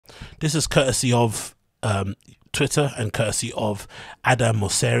This is courtesy of Twitter and courtesy of Adam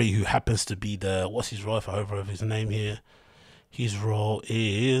Mosseri, who happens to be the, what's his role, if I over his name here, his role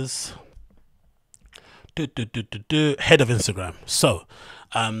is head of Instagram. So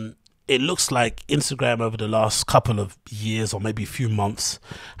it looks like Instagram over the last couple of years or maybe a few months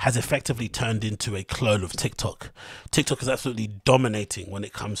has effectively turned into a clone of TikTok. TikTok is absolutely dominating when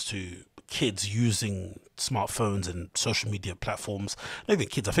it comes to kids using smartphones and social media platforms. Not even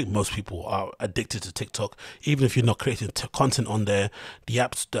kids, I think most people are addicted to TikTok. Even if you're not creating content on there, the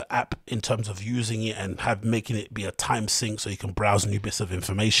app in terms of using it and making it be a time sink so you can browse new bits of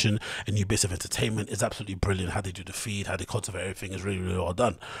information and new bits of entertainment is absolutely brilliant. How they do the feed, how they cultivate everything is really, really well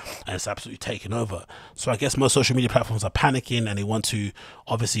done, and it's absolutely taken over. So I guess most social media platforms are panicking and they want to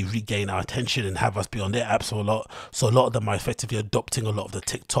obviously regain our attention and have us be on their apps a lot. So a lot of them are effectively adopting a lot of the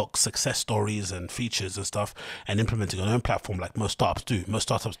TikTok success stories and features and stuff and implementing on their own platform, like most startups do. Most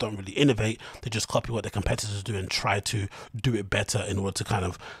startups don't really innovate, they just copy what their competitors do and try to do it better in order to kind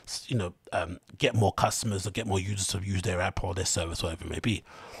of, you know, get more customers or get more users to use their app or their service, whatever it may be.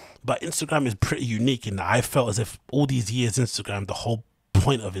 But Instagram is pretty unique in that I felt as if all these years Instagram, the whole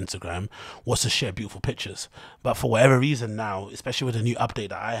point of Instagram was to share beautiful pictures, but for whatever reason now, especially with the new update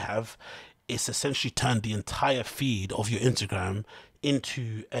that I have, it's essentially turned the entire feed of your Instagram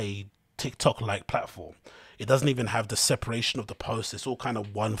into a TikTok-like platform. It doesn't even have the separation of the posts. It's all kind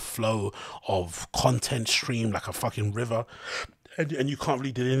of one flow of content stream, like a fucking river, and you can't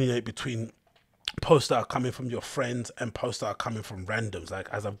really delineate between posts that are coming from your friends and posts that are coming from randoms, like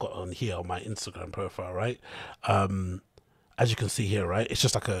as I've got on here on my Instagram profile, right? As you can see here, right, it's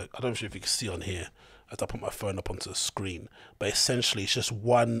just like a, I don't know if you can see on here as I put my phone up onto the screen, but essentially it's just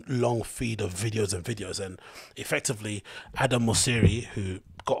one long feed of videos and videos. And effectively Adam Mosseri, who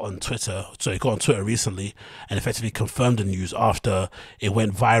got on Twitter recently and effectively confirmed the news after it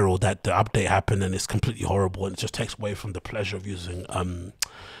went viral that the update happened and it's completely horrible and it just takes away from the pleasure of using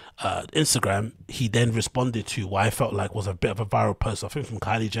Instagram. He then responded to what I felt like was a bit of a viral post, I think from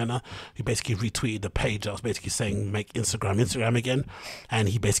Kylie Jenner, who basically retweeted the page that was basically saying make Instagram again, and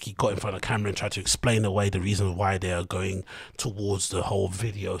he basically got in front of the camera and tried to explain away the reason why they are going towards the whole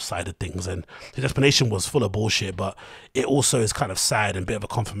video side of things. And his explanation was full of bullshit, but it also is kind of sad and a bit of a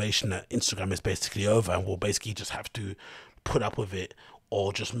confirmation that Instagram is basically over and we'll basically just have to put up with it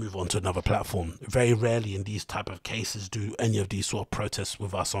or just move on to another platform. Very rarely in these type of cases do any of these sort of protests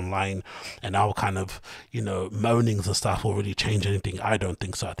with us online and our kind of, you know, moanings and stuff will really change anything. I don't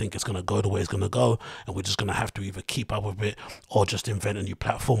think so. I think it's going to go the way it's going to go, and we're just going to have to either keep up with it or just invent a new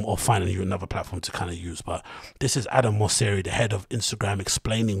platform or find another platform to kind of use. But this is Adam Mosseri, the head of Instagram,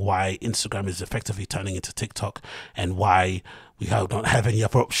 explaining why Instagram is effectively turning into TikTok and why we don't have any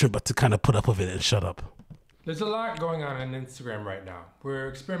other option but to kind of put up with it and shut up. There's a lot going on Instagram right now. We're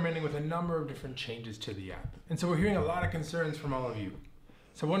experimenting with a number of different changes to the app. And so we're hearing a lot of concerns from all of you.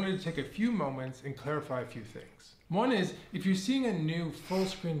 So I wanted to take a few moments and clarify a few things. One is, if you're seeing a new full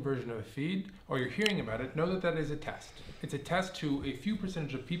screen version of a feed or you're hearing about it, know that that is a test. It's a test to a few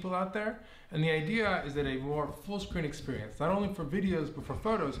percentage of people out there. And the idea is that a more full screen experience, not only for videos, but for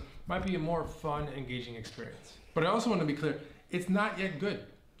photos, might be a more fun, engaging experience. But I also want to be clear, it's not yet good.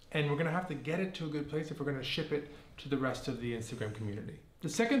 And we're going to have to get it to a good place if we're going to ship it to the rest of the Instagram community. The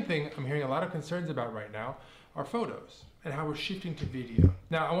second thing I'm hearing a lot of concerns about right now are photos and how we're shifting to video.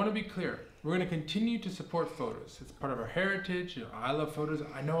 Now, I want to be clear. We're going to continue to support photos. It's part of our heritage. You know, I love photos.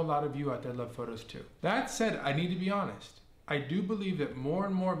 I know a lot of you out there love photos too. That said, I need to be honest. I do believe that more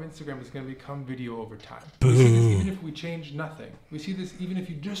and more of Instagram is going to become video over time. We see this even if we change nothing. We see this even if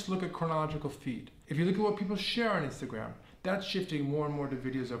you just look at chronological feed. If you look at what people share on Instagram, that's shifting more and more to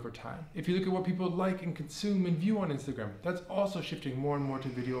videos over time. If you look at what people like and consume and view on Instagram, that's also shifting more and more to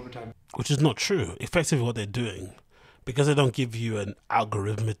video over time. Which is not true. Effectively what they're doing, because they don't give you an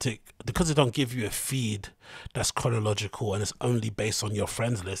because they don't give you a feed that's chronological and it's only based on your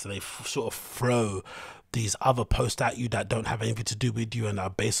friends list, and they sort of throw these other posts at you that don't have anything to do with you and are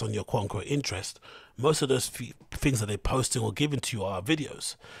based on your quote-unquote interest. Most of those things that they're posting or giving to you are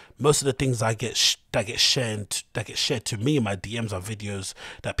videos. Most of the things that get shared to me in my DMs are videos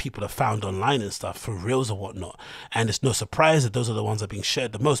that people have found online and stuff, for reels or whatnot. And it's no surprise that those are the ones that are being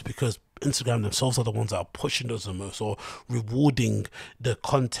shared the most, because Instagram themselves are the ones that are pushing those the most or rewarding the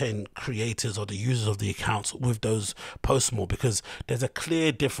content creators or the users of the accounts with those posts more, because there's a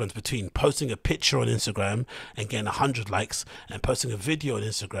clear difference between posting a picture on Instagram and getting 100 likes and posting a video on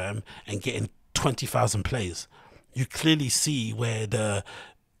Instagram and getting 20,000 plays. You clearly see where the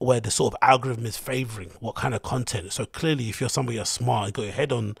where the sort of algorithm is favoring what kind of content. So clearly, if you're somebody that's smart and got your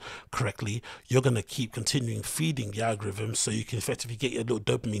head on correctly, you're going to keep continuing feeding the algorithm so you can effectively get your little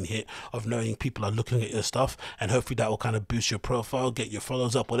dopamine hit of knowing people are looking at your stuff, and hopefully that will kind of boost your profile, get your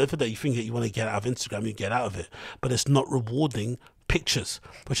followers up, whatever that you think that you want to get out of Instagram, you get out of it. But it's not rewarding pictures,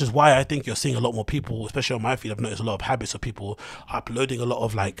 which is why I think you're seeing a lot more people, especially on my feed. I've noticed a lot of habits of people uploading a lot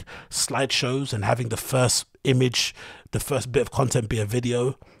of like slideshows and having the first image, the first bit of content be a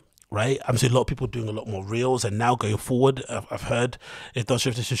video, right? I'm seeing a lot of people doing a lot more reels, and now going forward, I've heard, I'm not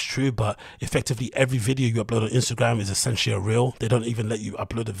sure if this is true, but effectively every video you upload on Instagram is essentially a reel. They don't even let you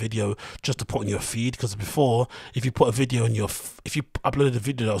upload a video just to put on your feed, because before, if you put a video in if you uploaded a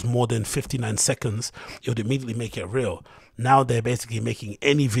video that was more than 59 seconds, it would immediately make it a reel. Now they're basically making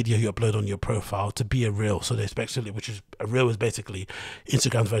any video you upload on your profile to be a reel. So they especially, which is a reel, is basically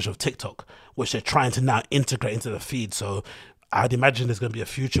Instagram's version of TikTok, which they're trying to now integrate into the feed. So I'd imagine there's going to be a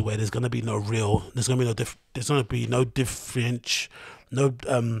future where there's going to be no reel. There's going to be no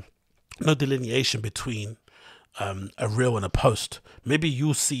delineation between a reel and a post. Maybe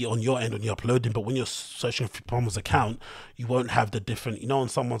you'll see on your end when you're uploading, but when you're searching for someone's account, you won't have the different, on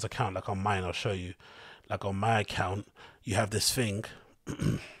someone's account, like on mine, I'll show you, like on my account, you have this thing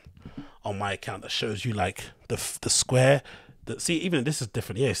on my account that shows you like the square. See, even this is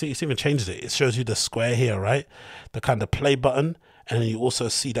different. Yeah, see, it's even changed it. It shows you the square here, right? The kind of play button, and then you also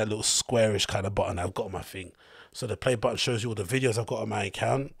see that little squarish kind of button I've got on my thing. So the play button shows you all the videos I've got on my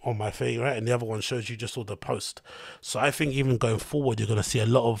account, on my thing, right? And the other one shows you just all the posts. So I think even going forward, you're going to see a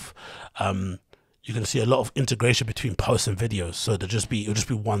lot of integration between posts and videos. So it'll just be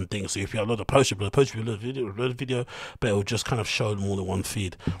one thing. So if you upload a post, you upload a post, you upload a video, but it will just kind of show them all in one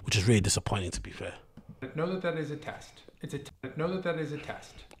feed, which is really disappointing, to be fair. Know that is a test. Know that is a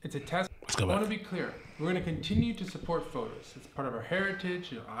test. It's a test. Let's go back. I want to be clear. We're going to continue to support photos. It's part of our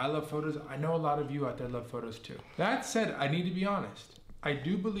heritage. I love photos. I know a lot of you out there love photos too. That said, I need to be honest. I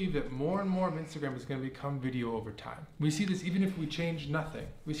do believe that more and more of Instagram is going to become video over time. We see this even if we change nothing.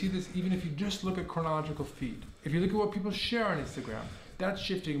 We see this even if you just look at chronological feed. If you look at what people share on Instagram, that's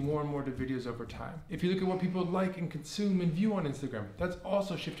shifting more and more to videos over time. If you look at what people like and consume and view on Instagram, that's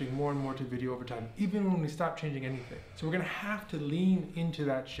also shifting more and more to video over time, even when we stop changing anything. So we're gonna have to lean into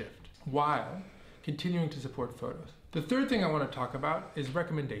that shift while continuing to support photos. The third thing I want to talk about is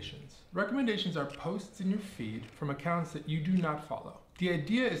recommendations. Recommendations are posts in your feed from accounts that you do not follow. The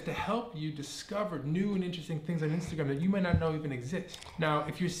idea is to help you discover new and interesting things on Instagram that you might not know even exist. Now,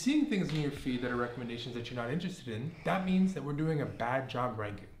 if you're seeing things in your feed that are recommendations that you're not interested in, that means that we're doing a bad job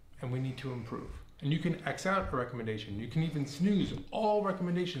ranking and we need to improve. And you can X out a recommendation. You can even snooze all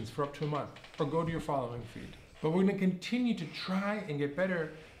recommendations for up to a month or go to your following feed. But we're going to continue to try and get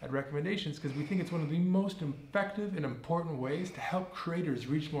better at recommendations because we think it's one of the most effective and important ways to help creators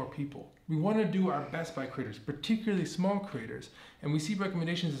reach more people. We want to do our best by creators, particularly small creators, and we see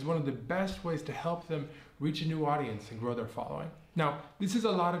recommendations as one of the best ways to help them reach a new audience and grow their following. Now, this is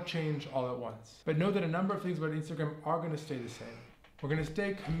a lot of change all at once, but know that a number of things about Instagram are going to stay the same. We're going to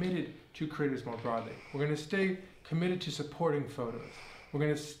stay committed to creators more broadly. We're going to stay committed to supporting photos. We're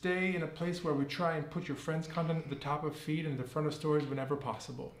going to stay in a place where we try and put your friends' content at the top of feed and the front of stories whenever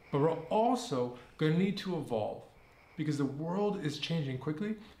possible. But we're also going to need to evolve because the world is changing quickly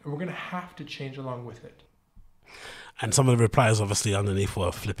and we're going to have to change along with it. And some of the replies obviously underneath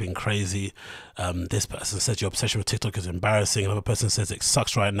were flipping crazy. This person says your obsession with TikTok is embarrassing. Another person says it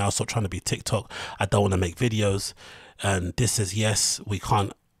sucks right now. Stop trying to be TikTok. I don't want to make videos. And this says yes, we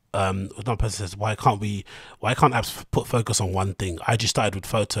can't. Another person says why can't apps put focus on one thing? IG started with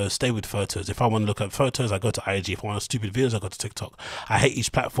photos, stay with photos. If I want to look at photos, I go to IG. If I want stupid videos, I go to TikTok. I hate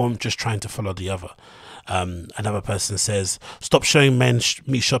each platform, just trying to follow the other. Another person says stop showing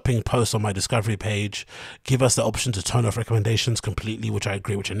me shopping posts on my discovery page. Give us the option to turn off recommendations completely, which I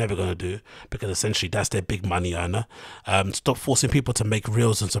agree, which I'm never going to do because essentially that's their big money earner. Stop forcing people to make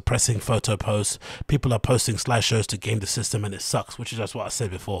reels and suppressing photo posts. People are posting slideshows to game the system and it sucks, which is just what I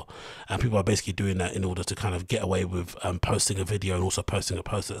said before. And people are basically doing that in order to kind of get away with posting a video and also posting a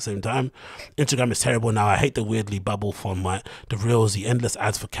post at the same time. Instagram is terrible now. I hate the weirdly bubble format, the reels, the endless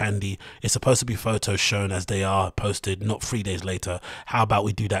ads for candy. It's supposed to be photos shown as they are posted, not 3 days later. How about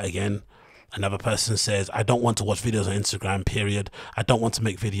we do that again? Another person says, I don't want to watch videos on Instagram, period. I don't want to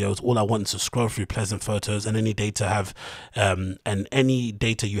make videos. All I want is to scroll through pleasant photos, and any data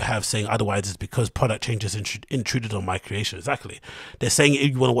you have saying otherwise is because product changes intruded on my creation. Exactly. They're saying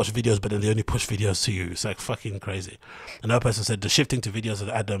you want to watch videos, but then they only push videos to you. It's like fucking crazy. Another person said, the shifting to videos of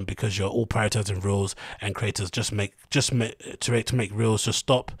Adam because you're all prioritizing reels and creators to make reels. Just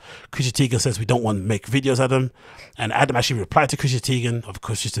stop. Chrissy Teigen says we don't want to make videos, Adam. And Adam actually replied to Chrissy Teigen. Of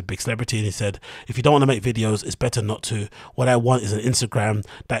course, she's a big celebrity, and he said, if you don't want to make videos, it's better not to. What I want is an Instagram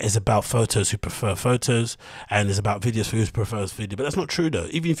that is about photos who prefer photos, and is about videos for who prefers video. But that's not true though.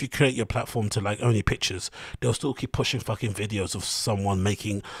 Even if you create your platform to like only pictures, they'll still keep pushing fucking videos of someone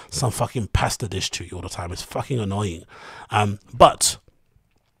making some fucking pasta dish to you all the time. It's fucking annoying.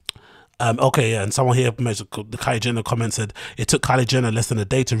 Okay, yeah, and someone here, the Kylie Jenner comment said, it took Kylie Jenner less than a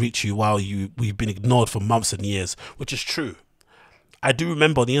day to reach you while we've been ignored for months and years, which is true. I do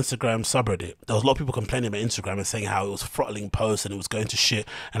remember on the Instagram subreddit, there was a lot of people complaining about Instagram and saying how it was throttling posts and it was going to shit.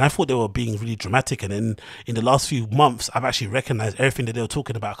 And I thought they were being really dramatic. And then in the last few months, I've actually recognized everything that they were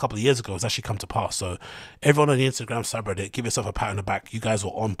talking about a couple of years ago has actually come to pass. So everyone on the Instagram subreddit, give yourself a pat on the back. You guys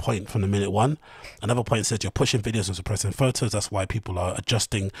were on point from the minute one. Another point said you're pushing videos and suppressing photos. That's why people are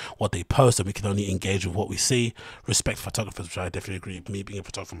adjusting what they post, and we can only engage with what we see. Respect photographers, which I definitely agree with, me being a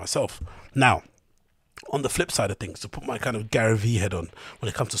photographer myself. Now, on the flip side of things, to put my kind of Gary Vee head on when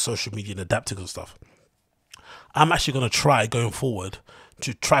it comes to social media and adapting and stuff, I'm actually going to try going forward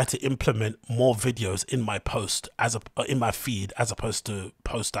to try to implement more videos in my post in my feed as opposed to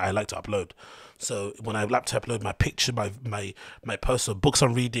posts that I like to upload. So when I like to upload my picture, my post of books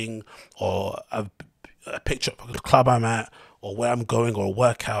I'm reading, or a picture of the club I'm at, or where I'm going, or a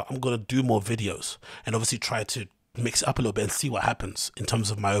workout, I'm going to do more videos and obviously try to mix it up a little bit and see what happens in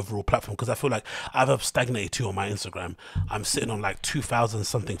terms of my overall platform, because I feel like I've stagnated too on my Instagram. I'm sitting on like 2,000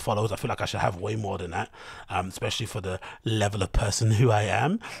 something followers. I feel like I should have way more than that, especially for the level of person who I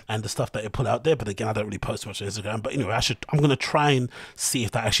am and the stuff that I put out there. But again, I don't really post much on Instagram. But anyway, I'm going to try and see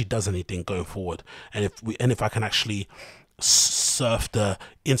if that actually does anything going forward, and if I can actually surf the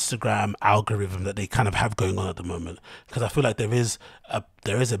Instagram algorithm that they kind of have going on at the moment, because I feel like there is a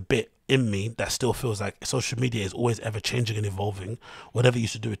bit in me that still feels like social media is always ever changing and evolving. Whatever you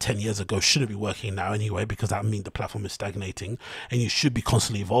used to do 10 years ago shouldn't be working now anyway, because that means the platform is stagnating, and you should be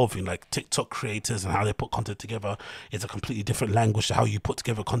constantly evolving. Like TikTok creators and how they put content together is a completely different language to how you put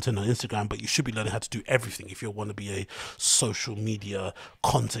together content on Instagram, but you should be learning how to do everything if you want to be a social media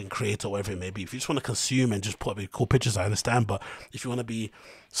content creator, whatever it may be. If you just want to consume and just put up cool pictures, I understand, but if you want to be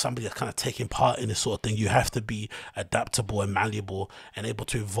somebody that's kind of taking part in this sort of thing, you have to be adaptable and malleable and able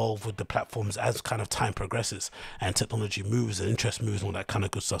to evolve with the platforms as kind of time progresses and technology moves and interest moves and all that kind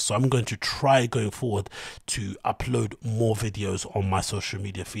of good stuff. So I'm going to try going forward to upload more videos on my social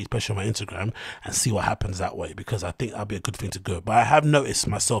media feed, especially on my Instagram, and see what happens that way, because I think that'll be a good thing to go. But I have noticed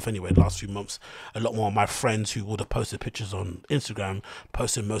myself anyway the last few months, a lot more of my friends who would have posted pictures on Instagram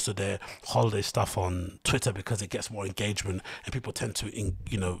posting most of their holiday stuff on Twitter, because it gets more engagement and people tend to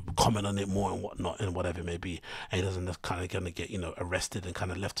comment on it more and whatnot and whatever it may be, and it doesn't kind of gonna get arrested and kind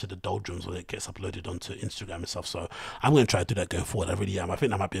of left to the doldrums when it gets uploaded onto Instagram and stuff. So I'm going to try to do that going forward. I really am. I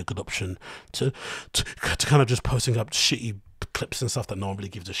think that might be a good option to kind of just posting up shitty clips and stuff that no one really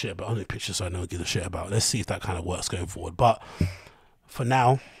gives a shit about, only pictures so I know gives a shit about. Let's see if that kind of works going forward. But for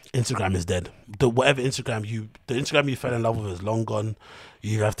now, Instagram is dead. The Instagram you fell in love with is long gone.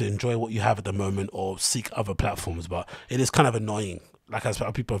 You have to enjoy what you have at the moment or seek other platforms. But it is kind of annoying, like as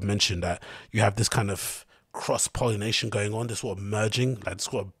people have mentioned, that you have this kind of cross-pollination going on, this sort of merging, like this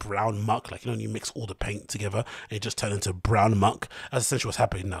sort of brown muck, like you mix all the paint together and it just turns into brown muck. That's essentially what's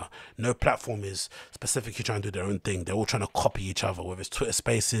happening now. No platform is specifically trying to do their own thing. They're all trying to copy each other, whether it's Twitter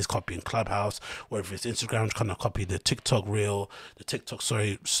Spaces copying Clubhouse, whether it's Instagram trying to copy the TikTok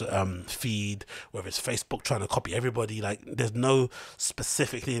feed, whether it's Facebook trying to copy everybody. Like there's no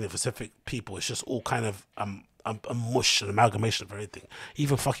specifically any specific people. It's just all kind of a mush, an amalgamation of everything.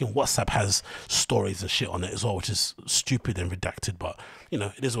 Even fucking WhatsApp has stories and shit on it as well, which is stupid and redacted, but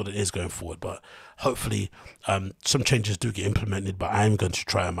it is what it is going forward. But hopefully some changes do get implemented, but I am going to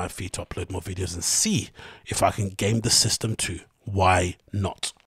try on my feed to upload more videos and see if I can game the system too. Why not?